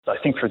I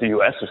think for the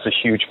US, it's a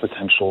huge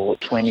potential.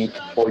 20 to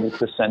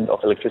 40% of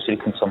electricity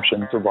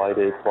consumption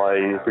provided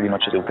by pretty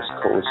much the West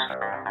Coast.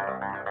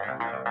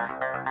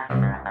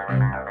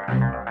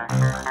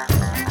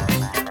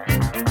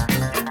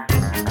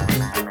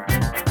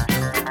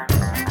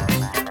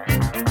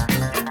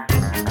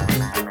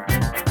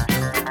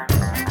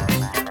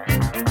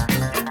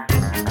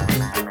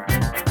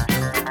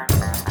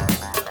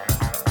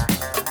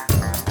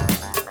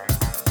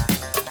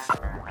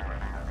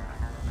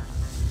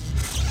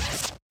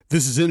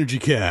 This is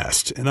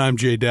EnergyCast, and I'm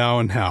Jay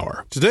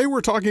Dowenhauer. Today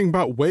we're talking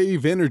about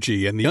wave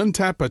energy and the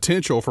untapped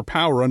potential for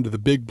power under the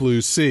Big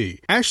Blue Sea.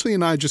 Ashley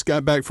and I just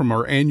got back from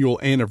our annual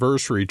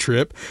anniversary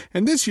trip,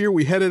 and this year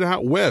we headed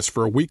out west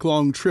for a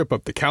week-long trip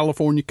up the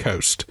California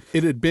coast.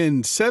 It had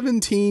been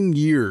 17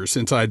 years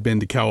since I'd been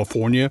to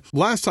California.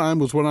 Last time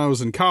was when I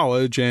was in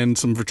college, and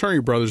some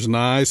fraternity brothers and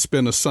I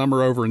spent a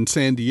summer over in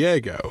San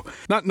Diego.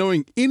 Not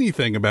knowing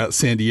anything about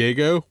San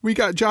Diego, we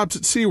got jobs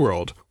at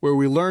SeaWorld, where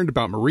we learned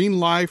about marine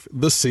life,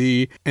 the sea,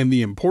 and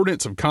the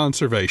importance of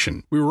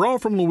conservation. We were all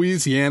from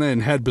Louisiana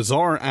and had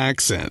bizarre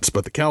accents,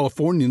 but the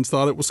Californians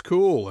thought it was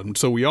cool, and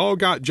so we all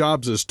got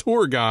jobs as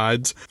tour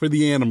guides for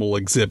the animal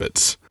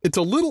exhibits. It's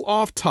a little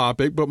off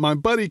topic, but my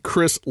buddy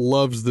Chris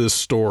loves this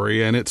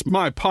story, and it's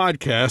my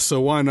podcast,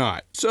 so why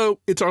not? So,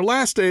 it's our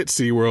last day at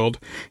SeaWorld,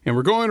 and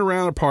we're going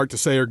around the park to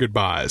say our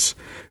goodbyes.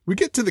 We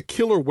get to the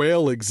killer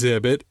whale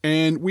exhibit,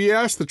 and we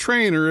ask the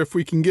trainer if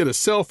we can get a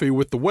selfie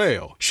with the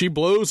whale. She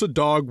blows a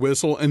dog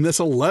whistle, and this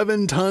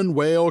 11-ton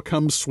whale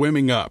comes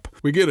swimming up.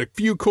 We get a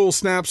few cool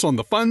snaps on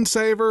the fun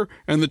saver,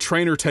 and the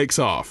trainer takes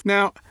off.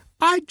 Now,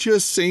 I'd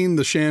just seen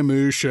the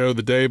Shamu show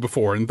the day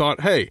before and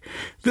thought, hey,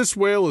 this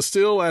whale is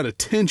still at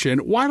attention.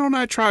 Why don't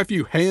I try a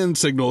few hand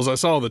signals I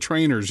saw the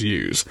trainers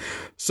use?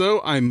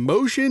 So I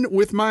motion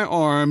with my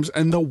arms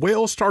and the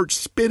whale starts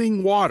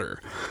spitting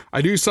water.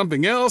 I do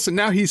something else and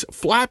now he's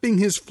flapping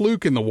his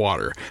fluke in the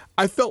water.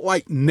 I felt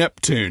like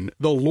Neptune,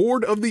 the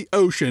lord of the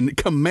ocean,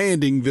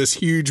 commanding this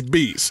huge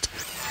beast.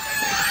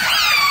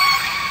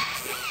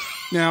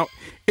 Now,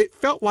 it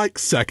felt like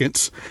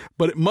seconds,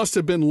 but it must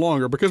have been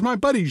longer because my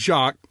buddy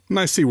Jacques,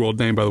 nice SeaWorld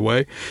name by the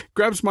way,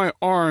 grabs my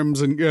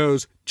arms and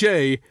goes,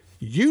 Jay,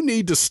 you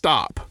need to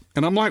stop.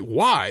 And I'm like,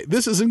 why?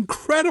 This is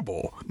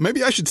incredible.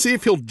 Maybe I should see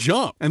if he'll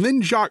jump. And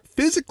then Jacques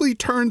physically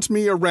turns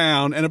me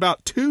around and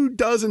about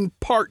 24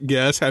 park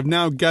guests have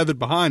now gathered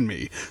behind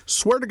me.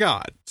 Swear to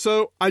God.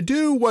 So I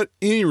do what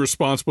any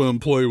responsible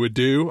employee would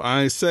do.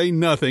 I say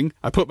nothing.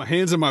 I put my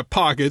hands in my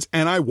pockets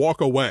and I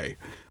walk away.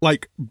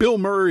 Like Bill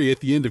Murray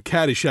at the end of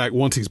Caddyshack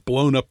once he's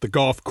blown up the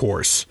golf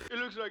course. It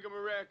looks like I'm a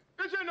wreck.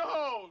 It's in the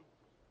hole.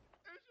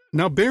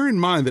 Now bear in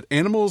mind that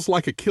animals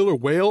like a killer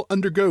whale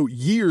undergo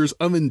years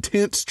of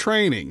intense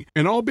training,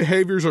 and all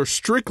behaviors are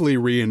strictly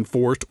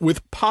reinforced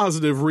with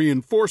positive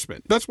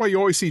reinforcement. That's why you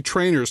always see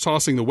trainers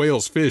tossing the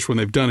whales fish when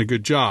they've done a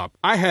good job.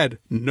 I had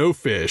no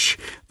fish.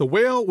 The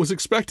whale was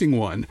expecting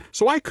one,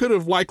 so I could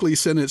have likely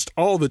sentenced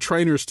all the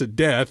trainers to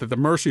death at the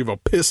mercy of a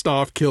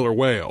pissed-off killer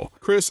whale.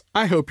 Chris,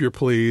 I hope you're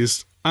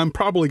pleased. I'm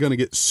probably going to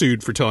get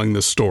sued for telling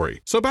this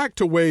story. So back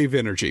to wave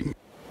energy.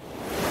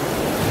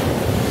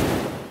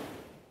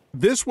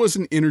 This was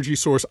an energy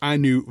source I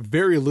knew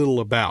very little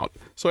about,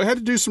 so I had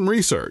to do some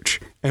research.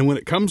 And when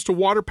it comes to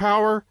water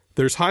power,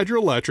 there's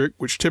hydroelectric,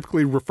 which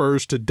typically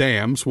refers to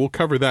dams. We'll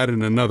cover that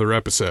in another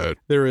episode.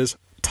 There is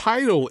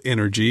tidal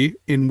energy,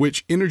 in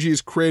which energy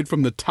is created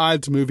from the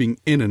tides moving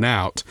in and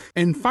out.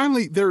 And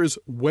finally, there is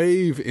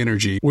wave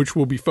energy, which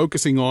we'll be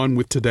focusing on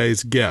with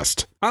today's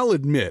guest. I'll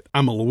admit,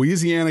 I'm a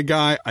Louisiana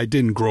guy, I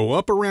didn't grow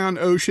up around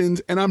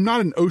oceans, and I'm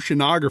not an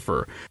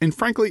oceanographer. And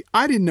frankly,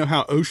 I didn't know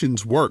how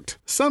oceans worked.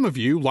 Some of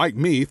you, like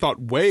me,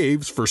 thought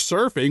waves for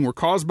surfing were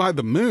caused by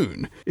the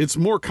moon. It's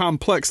more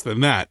complex than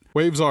that.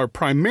 Waves are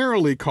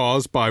primarily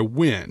caused by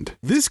wind.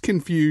 This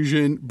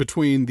confusion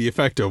between the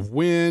effect of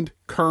wind,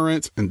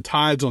 currents, and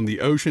tides on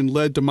the ocean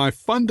led to my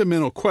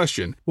fundamental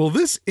question: will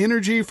this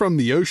energy from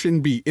the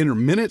ocean be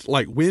intermittent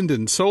like wind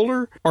and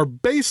solar, or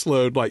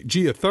baseload like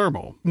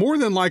geothermal? More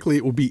than likely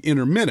it will be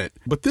intermittent,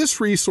 but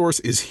this resource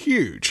is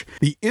huge.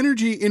 The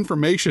Energy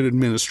Information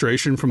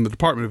Administration from the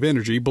Department of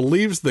Energy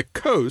believes the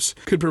coast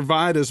could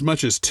provide as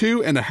much as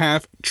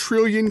 2.5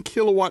 trillion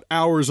kilowatt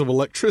hours of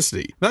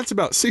electricity. That's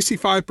about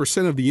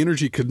 65% of the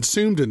energy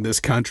consumed in this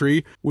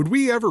country. Would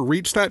we ever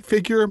reach that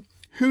figure?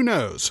 Who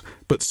knows?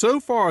 But so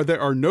far, there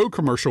are no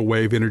commercial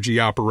wave energy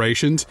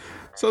operations,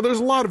 so there's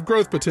a lot of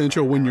growth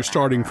potential when you're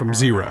starting from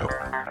zero.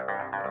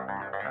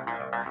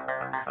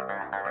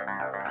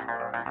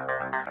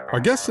 Our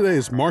guest today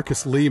is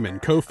Marcus Lehman,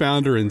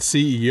 co-founder and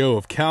CEO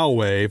of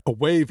CalWave, a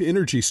wave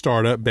energy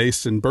startup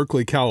based in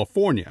Berkeley,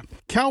 California.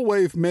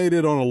 CalWave made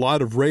it on a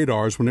lot of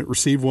radars when it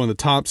received one of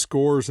the top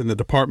scores in the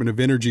Department of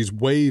Energy's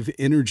Wave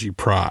Energy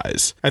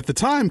Prize. At the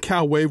time,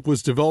 CalWave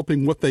was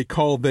developing what they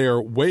call their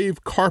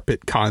wave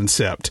carpet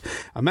concept.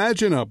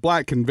 Imagine a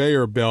black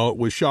conveyor belt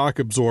with shock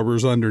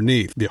absorbers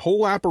underneath. The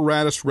whole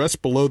apparatus rests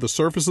below the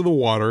surface of the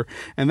water,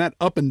 and that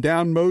up and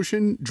down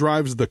motion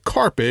drives the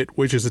carpet,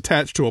 which is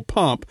attached to a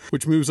pump,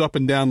 which moves up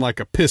and down like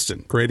a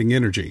piston, creating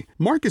energy.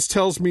 Marcus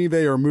tells me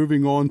they are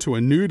moving on to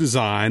a new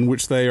design,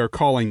 which they are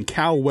calling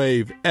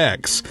CalWave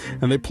X,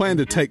 and they plan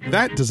to take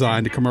that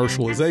design to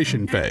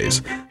commercialization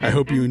phase. I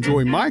hope you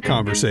enjoy my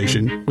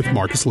conversation with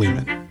Marcus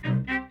Lehman.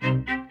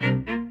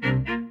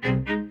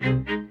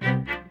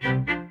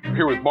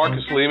 Here with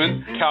Marcus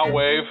Lehman,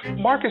 CalWave.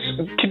 Marcus,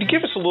 can you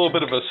give us a little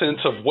bit of a sense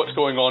of what's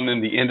going on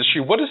in the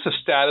industry? What is the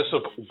status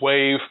of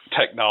wave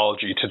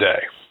technology today?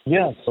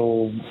 Yeah,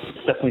 so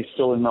definitely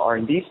still in the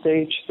R&D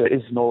stage. There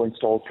is no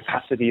installed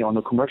capacity on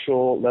a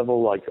commercial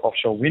level like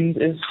offshore wind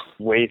is.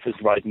 Wave is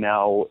right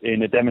now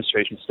in a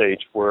demonstration stage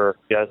where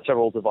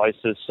several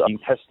devices are being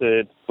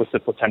tested with the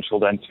potential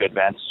then to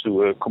advance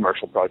to a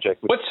commercial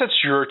project. What sets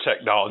your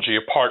technology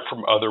apart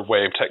from other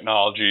wave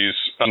technologies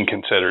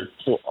unconsidered?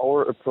 So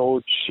our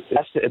approach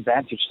has the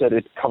advantage that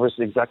it covers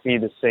exactly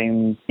the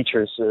same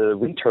features a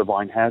wind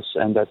turbine has,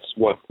 and that's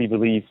what we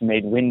believe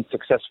made wind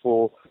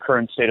successful.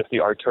 Current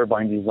state-of-the-art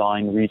turbine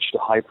design reached a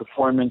high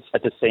performance,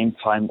 at the same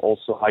time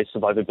also high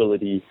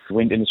survivability. The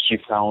wind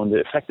industry found an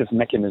effective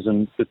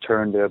mechanism to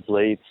turn their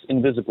blades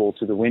invisible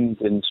to the wind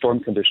in storm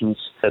conditions.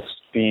 That's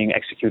being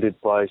executed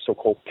by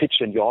so-called pitch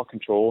and yaw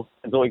control.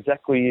 And so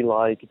exactly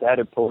like that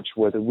approach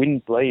where the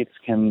wind blades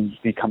can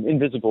become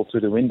invisible to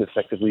the wind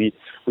effectively,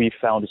 we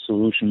found a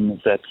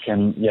solution that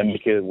can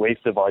make a wave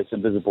device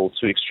invisible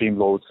to extreme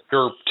loads.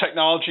 Your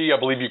technology, I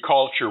believe you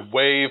call it your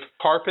wave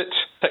carpet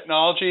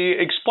technology.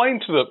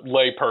 Explain to the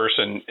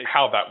layperson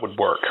how that would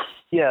work.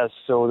 Yeah,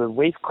 so the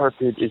wave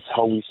carpet is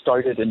how we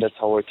started, and that's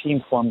how our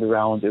team formed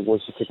around. It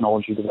was a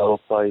technology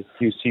developed by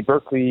UC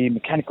Berkeley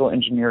Mechanical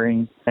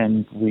Engineering,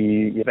 and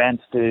we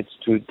advanced it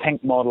to a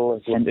tank model.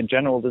 And in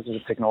general, this is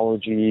a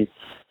technology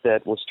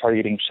that was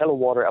targeting shallow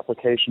water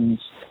applications.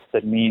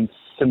 That means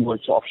similar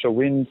to offshore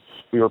wind,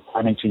 we were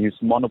planning to use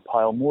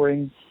monopile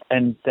mooring.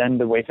 And then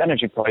the Wave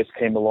Energy Prize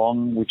came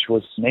along, which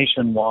was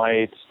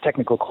nationwide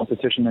technical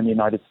competition in the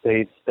United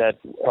States that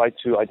tried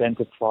to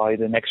identify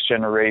the next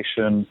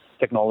generation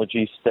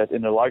technologies that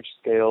in a large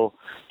scale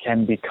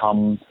can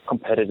become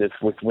competitive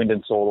with wind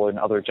and solar and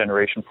other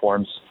generation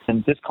forms.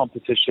 And this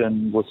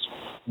competition was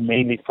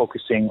mainly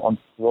focusing on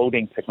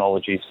floating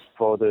technologies.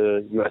 For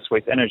the US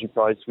Wave Energy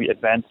Prize, we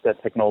advanced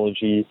that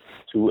technology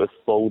to a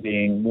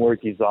floating moor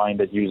design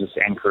that uses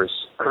anchors.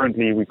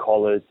 Currently, we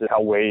call it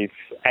CalWave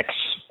X,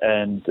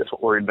 and that's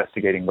what we're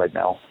investigating right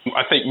now.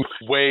 I think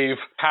wave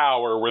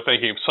power, we're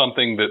thinking of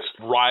something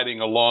that's riding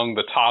along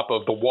the top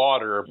of the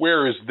water.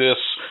 Where is this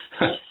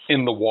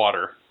in the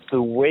water?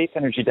 The wave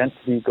energy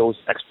density goes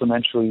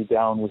exponentially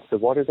down with the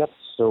water depth.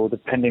 So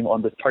depending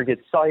on the target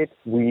site,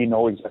 we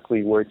know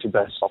exactly where to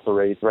best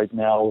operate. Right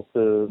now,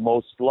 the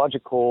most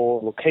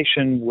logical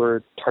location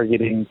we're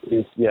targeting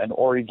is in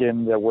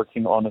Oregon. They're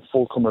working on a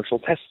full commercial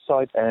test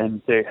site,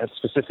 and they have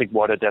specific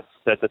water depths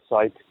that the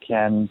site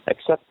can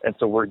accept. And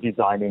so we're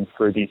designing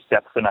for these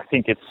depths. And I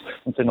think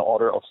it's an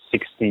order of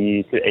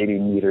 60 to 80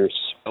 meters.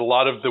 A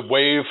lot of the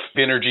wave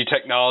energy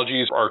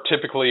technologies are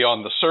typically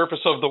on the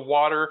surface of the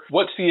water.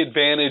 What's the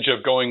advantage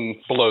of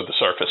going below the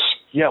surface?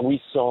 Yeah,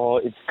 we saw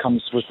it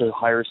comes with a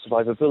higher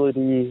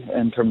survivability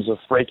in terms of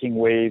breaking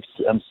waves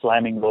and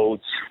slamming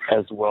loads,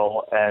 as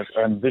well as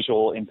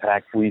visual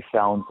impact. We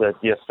found that,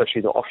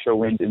 especially the offshore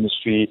wind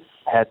industry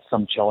had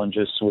some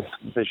challenges with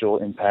visual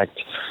impact.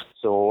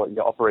 So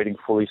operating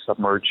fully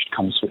submerged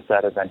comes with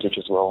that advantage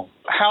as well.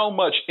 How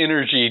much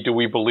energy do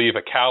we believe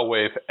a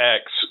CalWave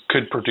X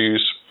could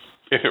produce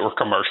if it were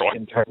commercial?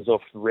 In terms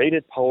of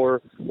rated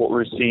power, what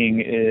we're seeing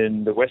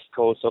in the west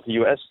coast of the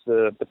U.S.,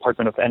 the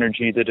Department of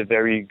Energy did a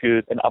very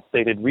good and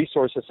updated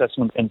resource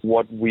assessment. And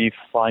what we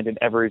find in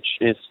average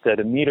is that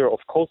a meter of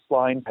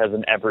coastline has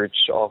an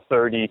average of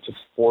 30 to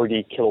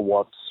 40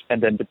 kilowatts.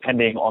 And then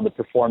depending on the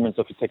performance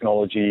of the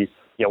technology,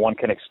 one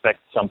can expect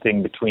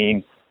something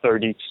between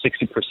 30 to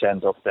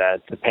 60% of that,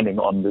 depending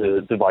on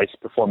the device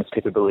performance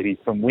capability.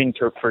 From wind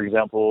turbine, for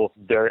example,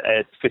 they're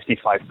at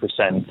 55%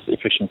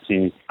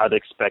 efficiency. I'd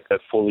expect a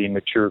fully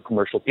mature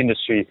commercial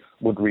industry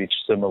would reach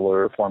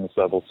similar performance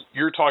levels.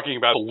 You're talking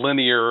about a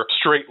linear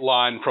straight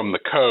line from the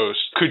coast.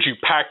 Could you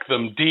pack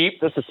them deep?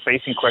 That's a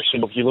spacing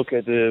question. If you look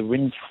at a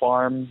wind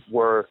farm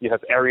where you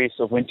have areas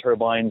of wind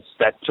turbines,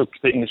 that took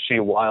the industry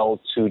a while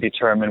to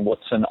determine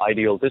what's an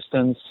ideal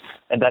distance.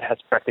 And that has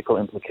practical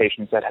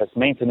implications. That has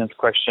maintenance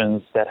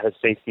questions. That has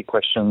safety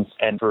questions.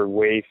 And for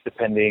wave,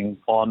 depending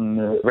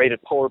on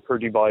rated power per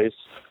device,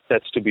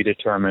 that's to be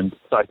determined.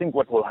 So I think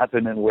what will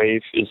happen in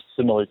wave is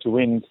similar to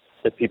wind,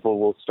 that people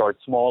will start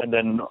small, and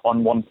then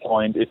on one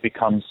point it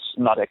becomes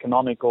not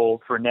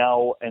economical for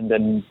now, and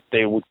then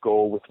they would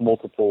go with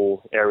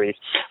multiple areas.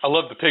 I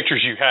love the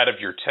pictures you had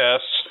of your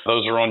tests.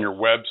 Those are on your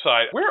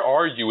website. Where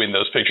are you in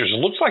those pictures? It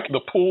looks like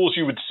the pools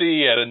you would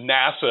see at a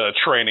NASA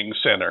training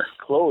center.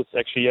 Close,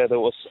 actually. Yeah, that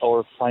was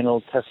our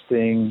final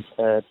testing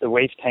at the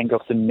wave tank of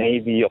the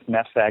Navy of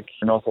NAVFAC,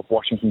 north of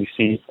Washington,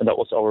 D.C., and that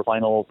was our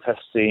final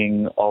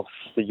testing of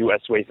the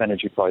U.S. Wave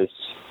Energy Prize.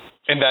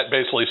 And that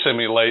basically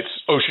simulates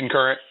ocean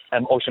current?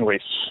 Ocean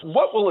waves.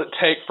 What will it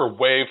take for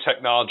wave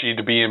technology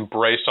to be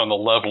embraced on the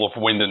level of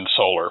wind and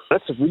solar?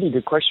 That's a really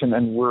good question,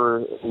 and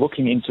we're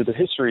looking into the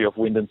history of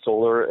wind and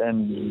solar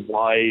and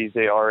why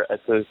they are at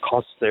the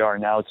cost they are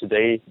now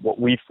today. What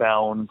we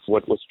found,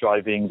 what was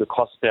driving the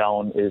cost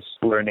down is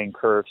learning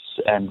curves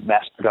and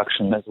mass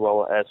production, as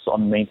well as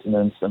on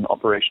maintenance and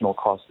operational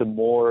costs. The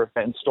more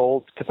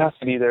installed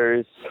capacity there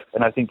is,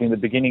 and I think in the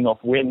beginning of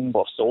wind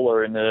or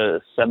solar in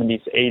the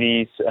 70s,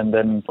 80s, and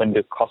then when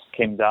the cost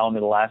came down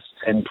in the last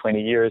 10,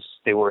 20 years,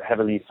 they were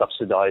heavily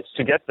subsidized.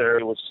 To get there,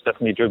 it was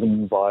definitely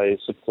driven by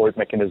support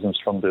mechanisms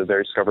from the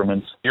various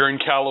governments. You're in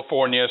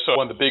California, so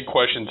one of the big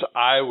questions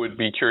I would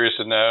be curious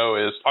to know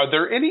is, are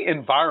there any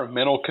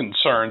environmental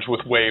concerns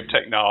with wave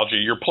technology?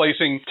 You're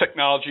placing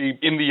technology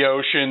in the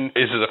ocean.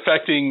 Is it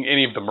affecting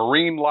any of the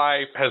marine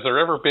life? Has there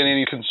ever been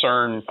any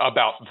concern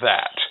about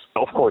that?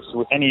 Of course,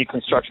 with any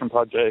construction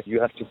project, you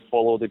have to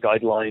follow the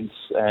guidelines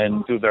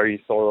and do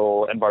very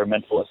thorough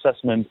environmental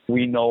assessment.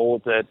 We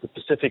know that the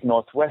Pacific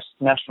Northwest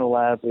National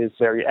Lab is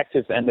very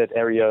active in that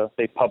area.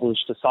 They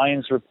published a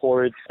science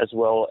report, as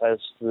well as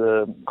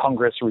the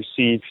Congress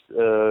received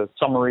a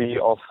summary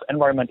of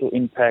environmental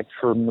impact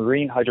for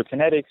marine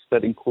hydrokinetics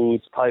that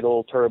includes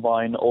tidal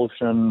turbine,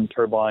 ocean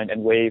turbine,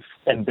 and wave.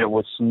 And there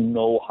was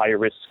no high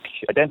risk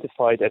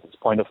identified at this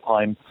point of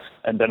time.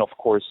 And then, of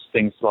course,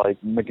 things like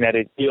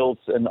magnetic fields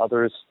and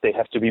others, they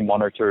have to be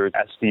monitored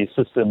as these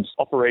systems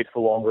operate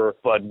for longer,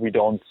 but we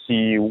don't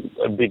see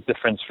a big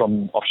difference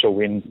from offshore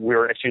wind.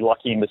 We're actually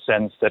lucky in the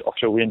sense that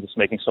offshore wind is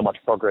making so much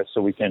progress, so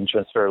we can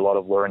transfer a lot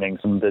of learnings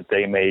that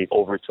they made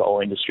over to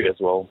our industry as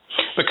well.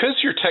 Because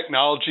your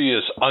technology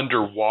is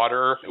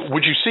underwater,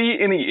 would you see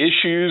any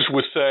issues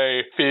with,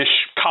 say, fish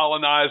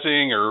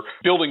colonizing or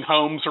building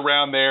homes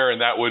around there,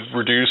 and that would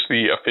reduce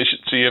the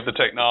efficiency of the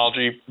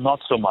technology? Not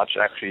so much,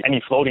 actually.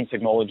 Any floating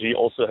technology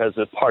also has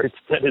a part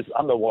that is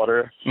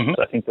underwater.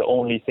 I think the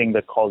only thing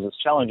that causes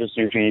challenges is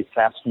usually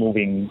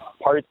fast-moving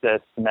parts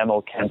that the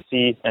mammal can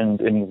see, and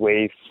in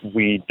wave,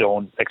 we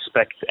don't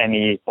expect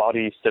any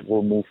bodies that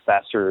will move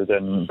faster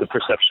than the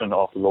perception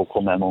of the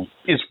local mammal.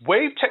 Is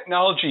wave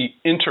technology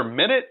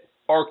intermittent,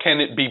 or can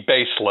it be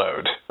base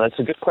load? That's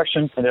a good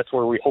question, and that's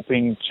where we're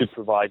hoping to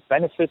provide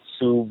benefits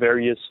to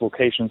various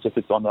locations, if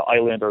it's on the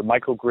island or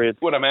microgrid.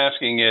 What I'm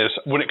asking is,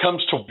 when it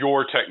comes to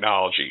your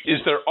technology, is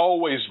there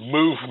always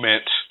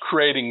movement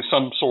creating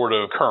some sort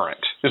of current?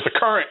 Is the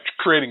current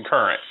creating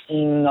current?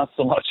 Not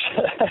so much.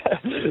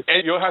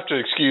 And you'll have to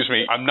excuse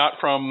me, I'm not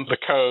from the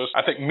coast.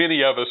 I think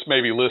many of us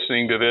maybe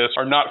listening to this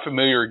are not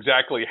familiar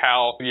exactly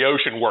how the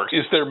ocean works.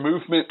 Is there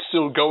movement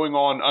still going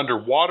on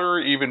underwater,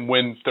 even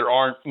when there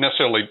aren't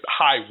necessarily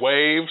high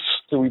waves?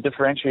 So we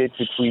differentiate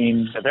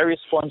between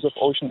various forms of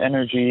ocean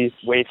energy,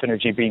 wave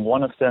energy being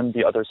one of them.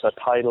 The others are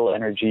tidal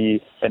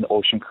energy and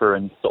ocean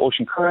currents. The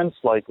ocean currents,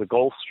 like the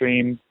Gulf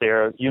Stream,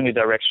 they're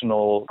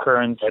unidirectional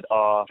currents that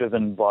are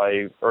driven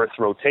by Earth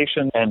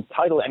rotation, and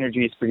tidal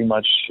energy is pretty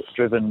much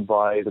driven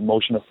by the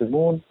motion of the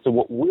moon. So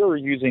what we're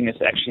using is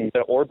actually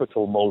the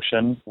orbital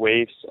motion.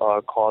 Waves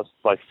are caused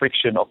by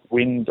friction of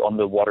wind on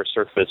the water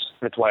surface.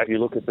 That's why if you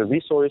look at the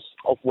resource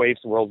of waves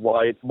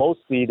worldwide,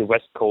 mostly the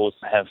West Coast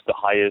have the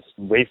highest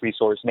wave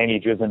resource, mainly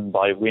driven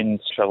by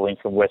winds traveling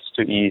from west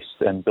to east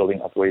and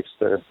building up waves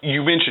there.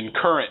 You mentioned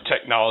current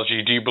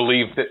technology. Do you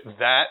believe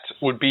that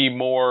would be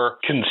more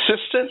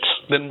consistent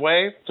than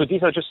wave? So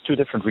these are just two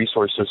different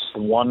resources.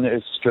 One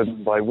is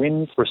driven by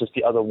wind versus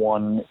the other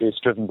one is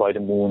driven by the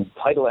moon.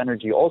 Tidal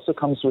energy also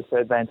comes with the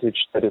advantage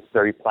that it's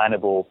very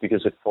plannable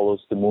because it follows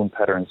the moon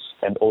patterns.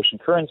 And ocean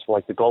currents,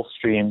 like the Gulf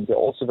Stream, they're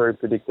also very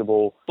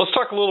predictable. Let's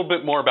talk a little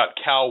bit more about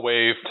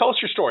CalWave. Tell us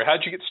your story. How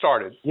did you get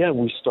started? Yeah,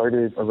 we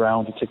started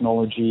around a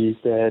technology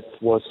that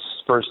was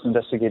first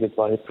investigated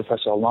by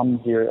Professor Alam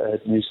here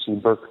at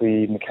UC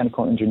Berkeley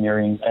Mechanical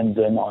Engineering, and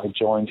then I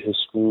joined his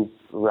group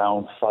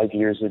around 5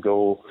 years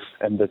ago,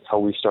 and that's how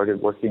we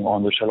started working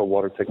on the shallow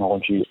water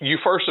technology. You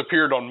first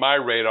appeared on my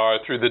radar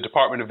through the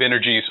Department of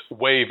Energy's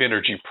Wave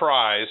Energy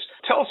Prize.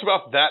 Tell us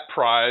about that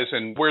prize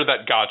and where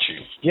that got you.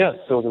 Yeah,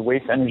 so the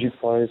Wave Energy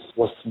Prize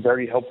was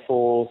very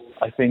helpful.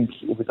 I think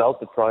without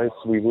the prize,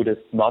 we would have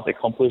not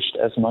accomplished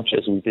as much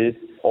as we did.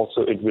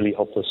 Also, it really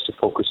helped us to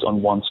focus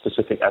on one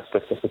specific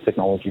aspect of the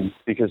technology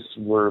because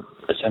we're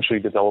essentially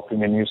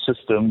developing a new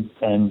system,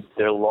 and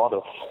there are a lot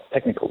of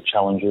technical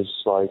challenges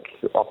like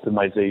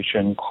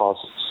optimization,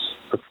 costs,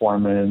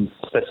 performance,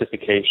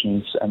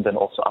 specifications, and then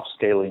also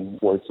upscaling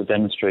towards the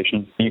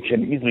demonstration. You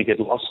can easily get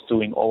lost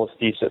doing all of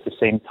these at the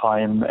same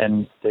time,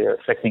 and they're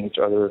affecting each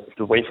other.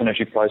 The Wave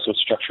Energy Prize was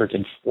structured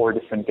in 4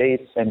 different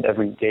gates, and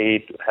every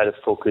gate had a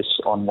focus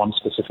on one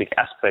specific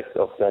aspect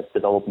of that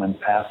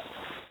development path.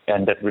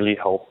 And that really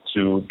helped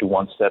to do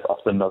one step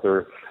after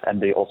another.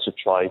 And they also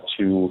try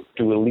to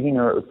do a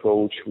leaner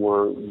approach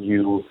where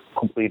you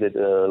completed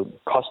a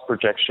cost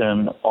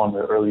projection on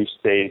the early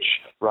stage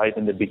right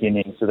in the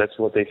beginning. So that's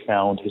what they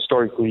found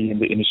historically in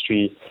the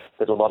industry,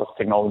 that a lot of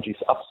technologies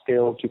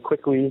upscale too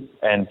quickly.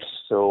 And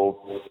so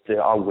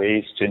there are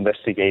ways to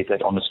investigate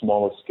that on a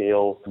smaller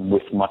scale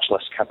with much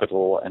less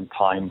capital and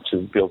time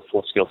to build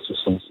full-scale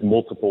systems.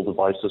 Multiple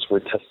devices were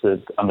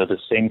tested under the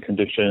same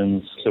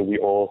conditions. So we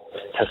all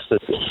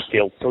tested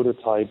scaled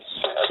prototypes.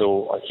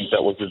 So I think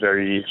that was a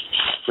very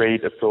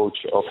great approach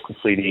of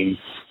completing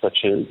such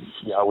a,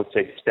 I would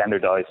say,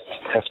 standardized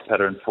test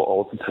pattern for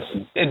all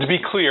contestants. And to be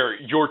clear,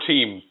 your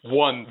team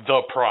won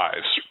the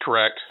prize,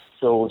 correct?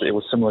 So it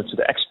was similar to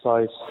the X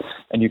Prize,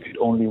 and you could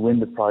only win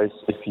the prize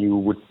if you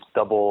would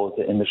double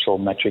the initial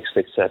metrics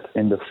they set.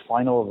 In the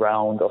final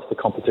round of the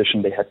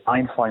competition, they had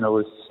 9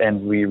 finalists,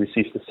 and we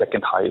received the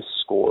second highest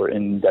score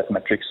in that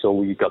metric, so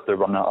we got the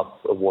runner-up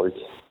award.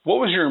 What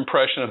was your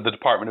impression of the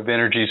Department of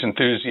Energy's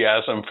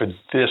enthusiasm for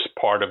this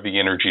part of the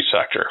energy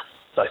sector?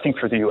 I think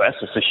for the U.S.,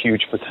 it's a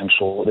huge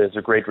potential. There's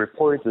a great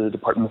report the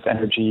Department of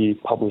Energy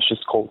publishes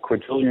called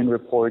Quadrillion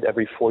Report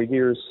every 4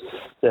 years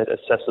that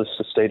assesses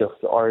the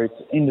state-of-the-art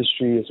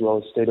industry as well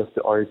as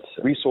state-of-the-art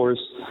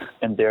resource.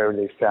 And there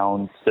they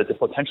found that the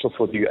potential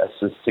for the U.S.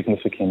 is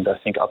significant. I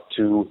think up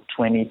to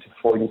 20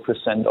 to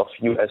 40% of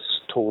U.S.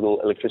 total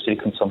electricity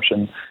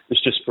consumption is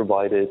just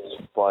provided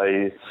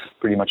by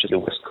pretty much the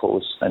West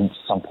Coast and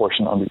some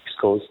portion on the East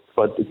Coast.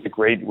 But it's a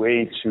great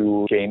way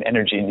to gain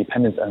energy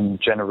independence and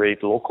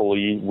generate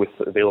locally with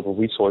available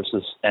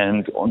resources.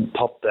 And on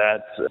top of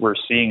that, we're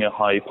seeing a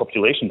high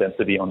population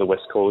density on the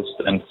West Coast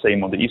and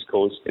same on the East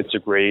Coast. It's a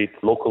great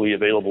locally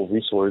available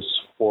resource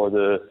for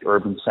the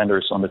urban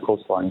centers on the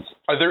coastlines.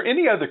 Are there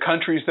any other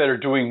countries that are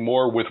doing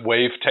more with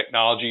wave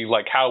technology,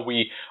 like how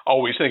we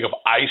always think of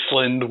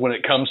Iceland when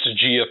it comes to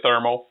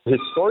geothermal?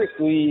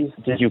 Historically,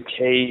 the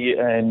UK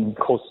and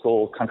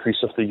coastal countries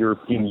of the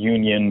European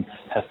Union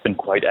have been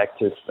quite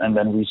active. And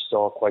then we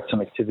saw quite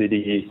some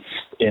activity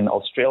in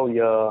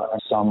Australia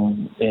and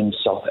some in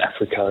South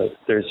Africa.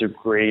 There's a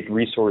great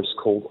resource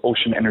called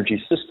Ocean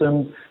Energy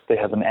System. They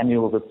have an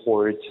annual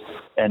report,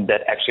 and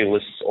that actually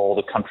lists all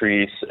the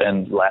countries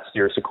and last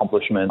year's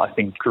accomplishment. I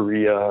think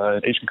Korea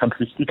and Asian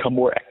countries become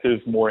more active,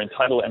 more in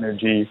tidal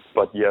energy.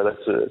 But yeah,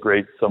 that's a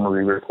great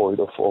summary report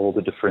of all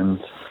the different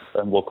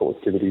local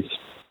activities.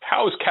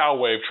 How is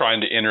CalWave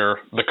trying to enter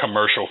the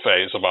commercial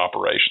phase of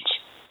operations?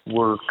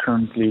 We're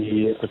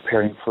currently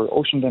preparing for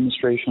ocean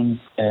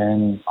demonstration,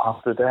 and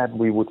after that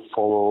we would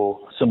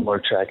follow similar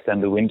track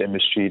than the wind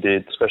industry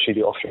did, especially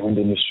the offshore wind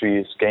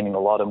industry is gaining a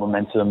lot of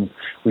momentum.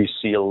 We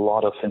see a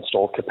lot of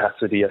installed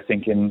capacity. I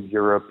think in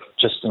Europe,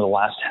 just in the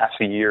last half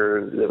a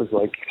year, there was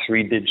like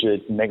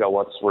 3-digit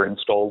megawatts were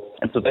installed.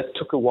 And so that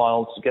took a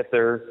while to get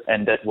there,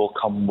 and that will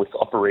come with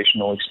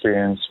operational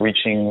experience,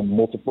 reaching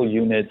multiple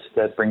units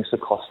that brings the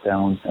cost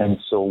down. And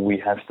so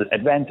we have the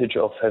advantage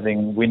of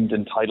having wind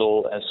and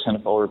tidal as kind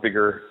of our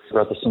bigger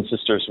brothers and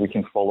sisters we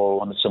can follow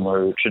on a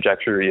similar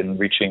trajectory and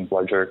reaching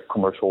larger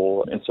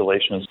commercial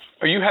installations.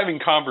 Are you having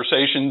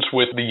conversations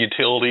with the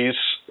utilities?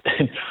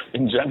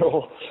 In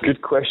general,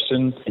 good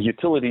question.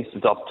 Utilities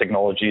adopt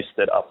technologies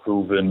that are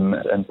proven,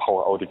 and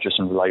power outages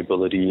and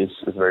reliability is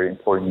very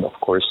important, of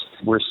course.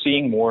 We're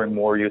seeing more and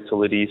more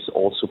utilities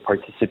also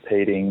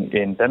participating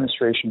in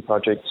demonstration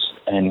projects.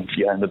 And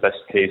in the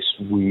best case,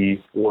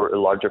 for a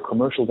larger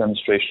commercial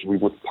demonstration, we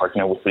would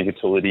partner with the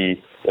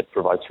utility that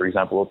provides, for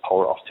example, a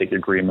power offtake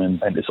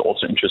agreement and is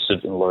also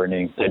interested in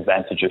learning the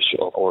advantages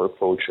of our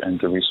approach and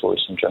the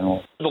resource in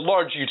general. The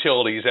large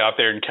utilities out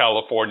there in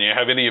California,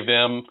 have any of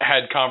them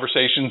had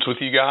conversations with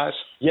you guys?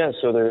 Yeah,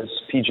 so there's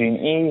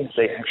PG&E.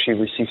 They actually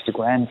received a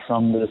grant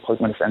from the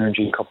Department of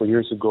Energy a couple of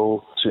years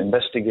ago to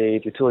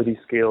investigate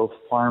utility-scale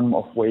farm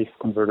of wave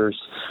converters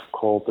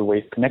called the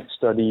Wave Connect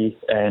study.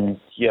 And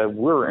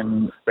we're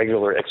in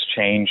regular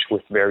exchange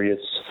with various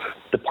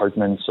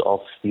departments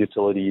of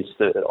utilities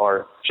that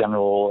are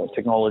general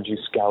technology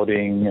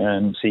scouting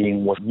and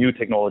seeing what new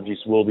technologies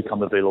will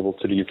become available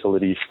to the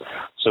utilities.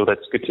 So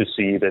that's good to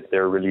see that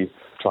they're really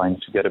trying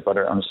to get a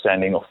better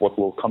understanding of what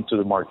will come to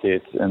the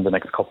market in the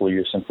next couple of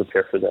years and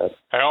prepare for that.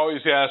 I always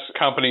ask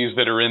companies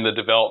that are in the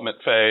development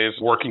phase,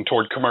 working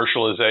toward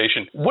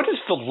commercialization, what is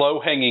the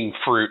low-hanging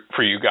fruit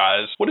for you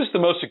guys? What is the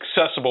most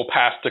accessible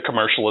path to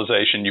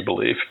commercialization, you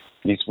believe?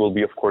 These will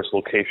be, of course,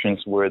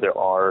 locations where there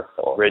are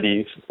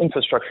already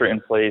infrastructure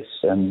in place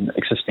and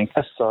existing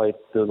test sites,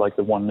 like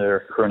the one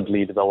they're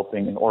currently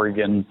developing in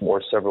Oregon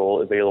or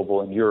several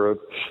available in Europe,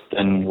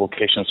 and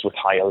locations with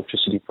high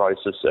electricity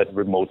prices at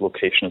remote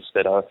locations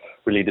that are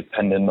really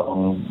dependent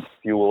on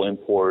fuel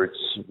imports,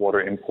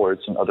 water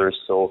imports, and others.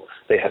 So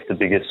they have the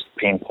biggest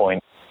pain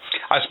point.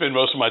 I spend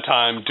most of my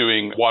time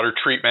doing water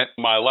treatment.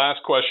 My last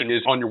question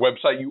is, on your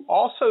website, you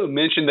also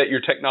mentioned that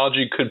your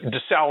technology could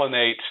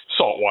desalinate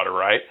saltwater,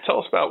 right? Tell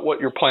us about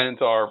what your plans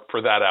are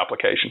for that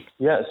application.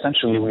 Yeah,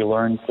 essentially we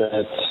learned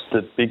that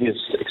the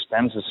biggest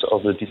expenses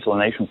of the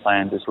desalination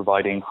plant is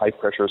providing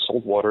high-pressure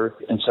salt water.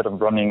 Instead of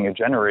running a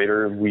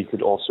generator, we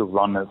could also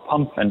run a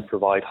pump and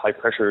provide high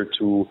pressure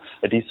to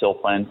a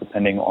desal plant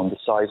depending on the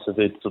size of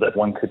it, so that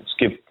one could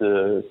skip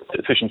the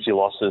efficiency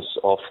losses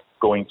of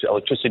going to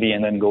electricity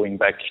and then going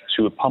back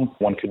to a pump.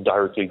 One could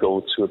directly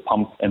go to a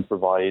pump and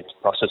provide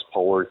process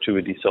power to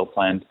a desal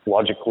plant.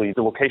 Logically,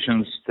 the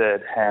locations that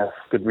have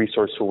good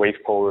resource for wave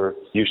power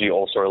usually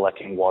also are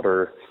lacking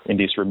water in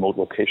these remote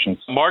locations.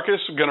 Marcus,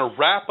 I'm going to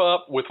wrap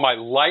up with my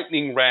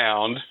lightning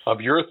round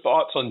of your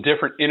thoughts on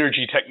different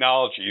energy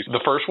technologies.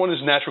 The first one is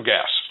natural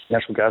gas.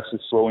 Natural gas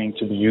is growing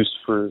to be used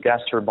for gas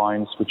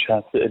turbines, which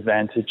have the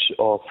advantage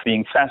of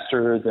being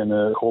faster than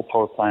a coal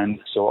power plant.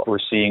 So we're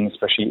seeing,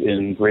 especially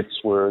in grids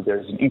where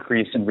there's an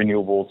increase in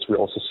renewables, we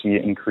also see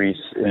an increase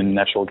in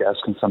natural gas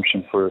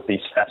consumption for these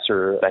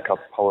faster backup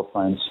power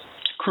plants.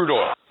 Crude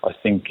oil. I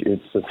think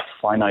it's a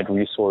finite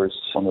resource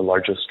on the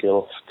larger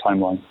scale of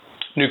timeline.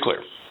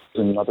 Nuclear.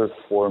 Another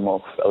form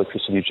of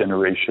electricity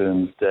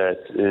generation that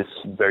is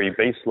very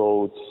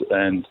baseload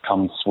and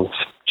comes with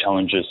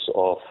challenges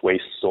of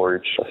waste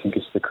storage, I think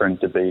is the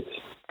current debate.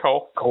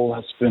 Coal? Coal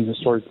has been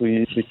historically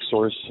a big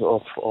source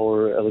of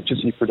our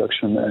electricity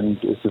production and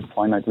is a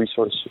finite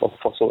resource of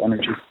fossil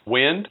energy.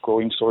 Wind?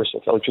 Growing source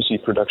of electricity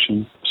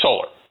production.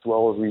 Solar?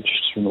 Well reached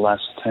in the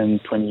last 10,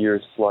 20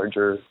 years,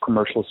 larger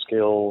commercial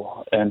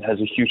scale, and has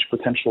a huge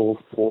potential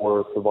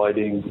for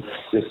providing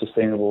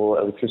sustainable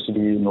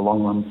electricity in the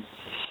long run.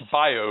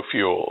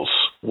 Biofuels.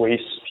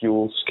 Waste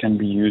fuels can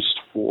be used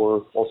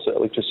for also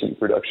electricity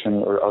production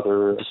or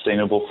other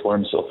sustainable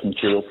forms of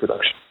material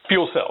production.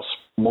 Fuel cells.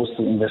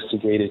 Mostly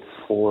investigated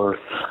for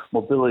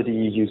mobility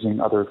using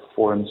other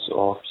forms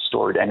of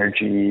stored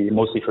energy,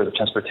 mostly for the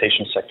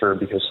transportation sector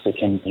because they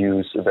can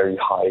use a very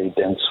high,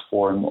 dense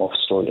form of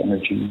stored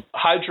energy.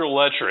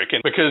 Hydroelectric,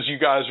 and because you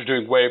guys are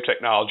doing wave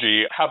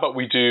technology, how about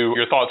we do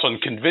your thoughts on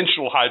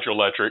conventional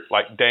hydroelectric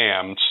like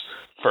dams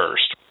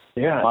first?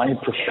 Yeah, my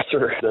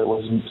professor that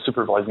was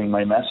supervising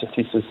my master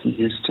thesis, he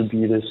used to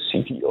be the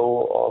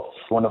CTO of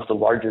one of the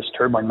largest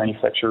turbine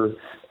manufacturers,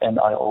 and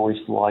I always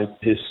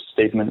liked his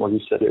statement where he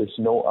said there's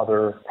no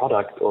other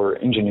product or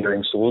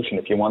engineering solution,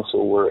 if you want,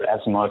 so where as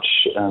much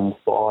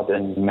thought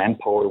and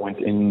manpower went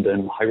in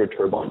than hydro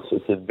turbines.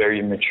 It's a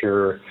very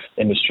mature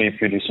industry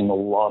producing a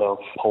lot of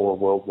power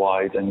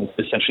worldwide and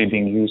essentially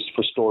being used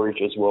for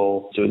storage as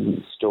well. So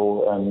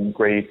still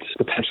great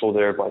potential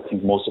there, but I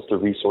think most of the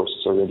resources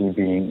are already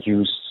being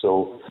used.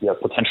 So yeah,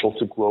 potential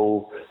to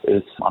grow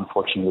is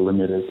unfortunately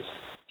limited.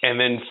 And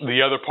then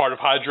the other part of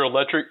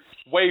hydroelectric,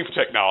 wave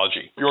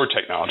technology, your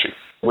technology.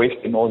 Wave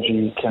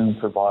technology can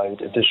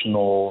provide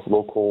additional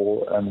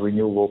local and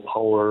renewable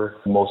power,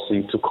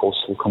 mostly to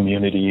coastal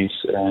communities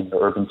and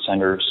urban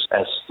centers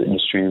as the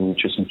industry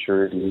reaches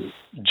maturity.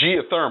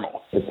 Geothermal.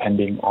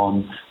 Depending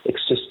on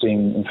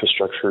existing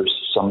infrastructures,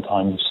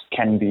 sometimes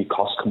can be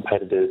cost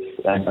competitive,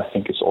 and I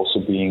think it's also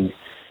being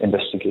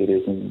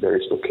investigated in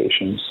various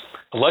locations.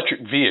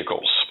 Electric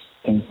vehicles.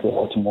 I think the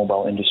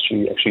automobile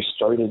industry actually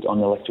started on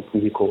electric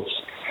vehicles,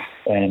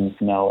 and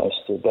now as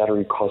the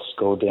battery costs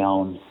go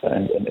down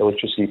and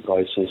electricity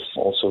prices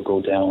also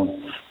go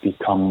down,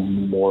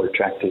 become more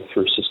attractive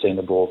for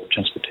sustainable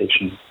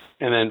transportation.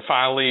 And then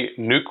finally,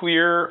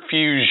 nuclear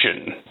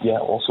fusion. Yeah,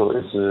 also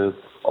is a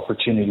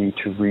opportunity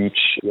to reach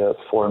a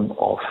form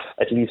of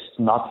at least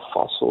not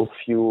fossil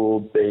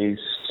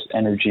fuel-based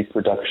energy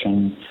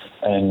production,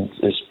 and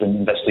it's been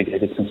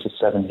investigated since the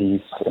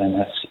 70s and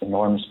has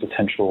enormous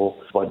potential,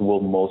 but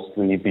will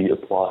mostly be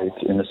applied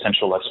in a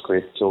centralized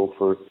grid. So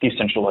for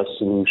decentralized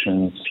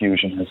solutions,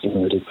 fusion has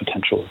limited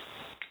potential.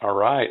 All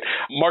right.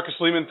 Marcus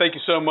Lehman, thank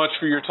you so much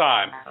for your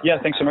time. Yeah,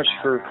 thanks so much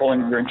for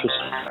calling your interest.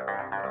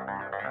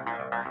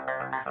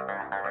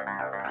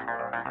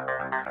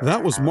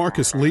 That was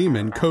Marcus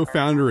Lehman,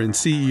 co-founder and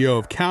CEO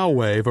of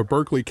CalWave, a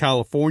Berkeley,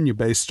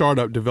 California-based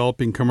startup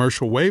developing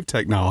commercial wave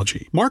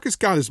technology. Marcus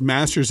got his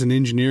master's in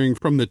engineering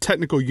from the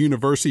Technical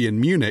University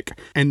in Munich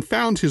and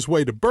found his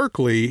way to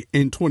Berkeley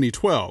in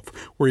 2012,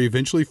 where he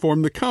eventually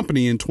formed the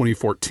company in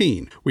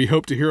 2014. We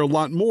hope to hear a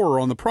lot more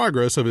on the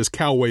progress of his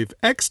CalWave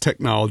X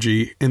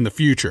technology in the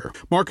future.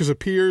 Marcus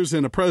appears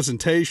in a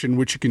presentation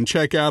which you can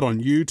check out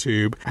on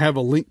YouTube. I have a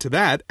link to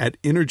that at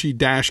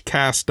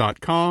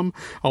energy-cast.com.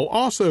 I'll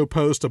also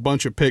post a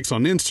bunch of pics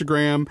on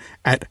Instagram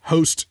at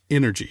Host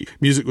Energy.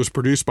 Music was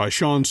produced by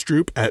Sean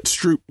Stroop at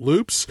Stroop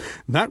Loops.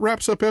 That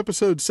wraps up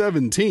episode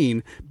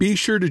 17. Be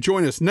sure to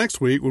join us next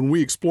week when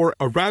we explore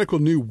a radical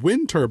new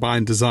wind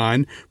turbine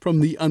design from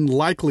the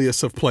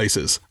unlikeliest of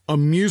places,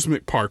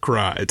 amusement park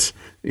rides.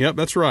 Yep,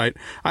 that's right.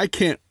 I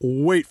can't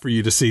wait for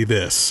you to see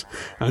this.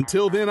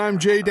 Until then, I'm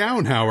Jay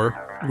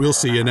Dowenhauer. We'll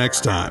see you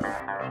next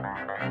time.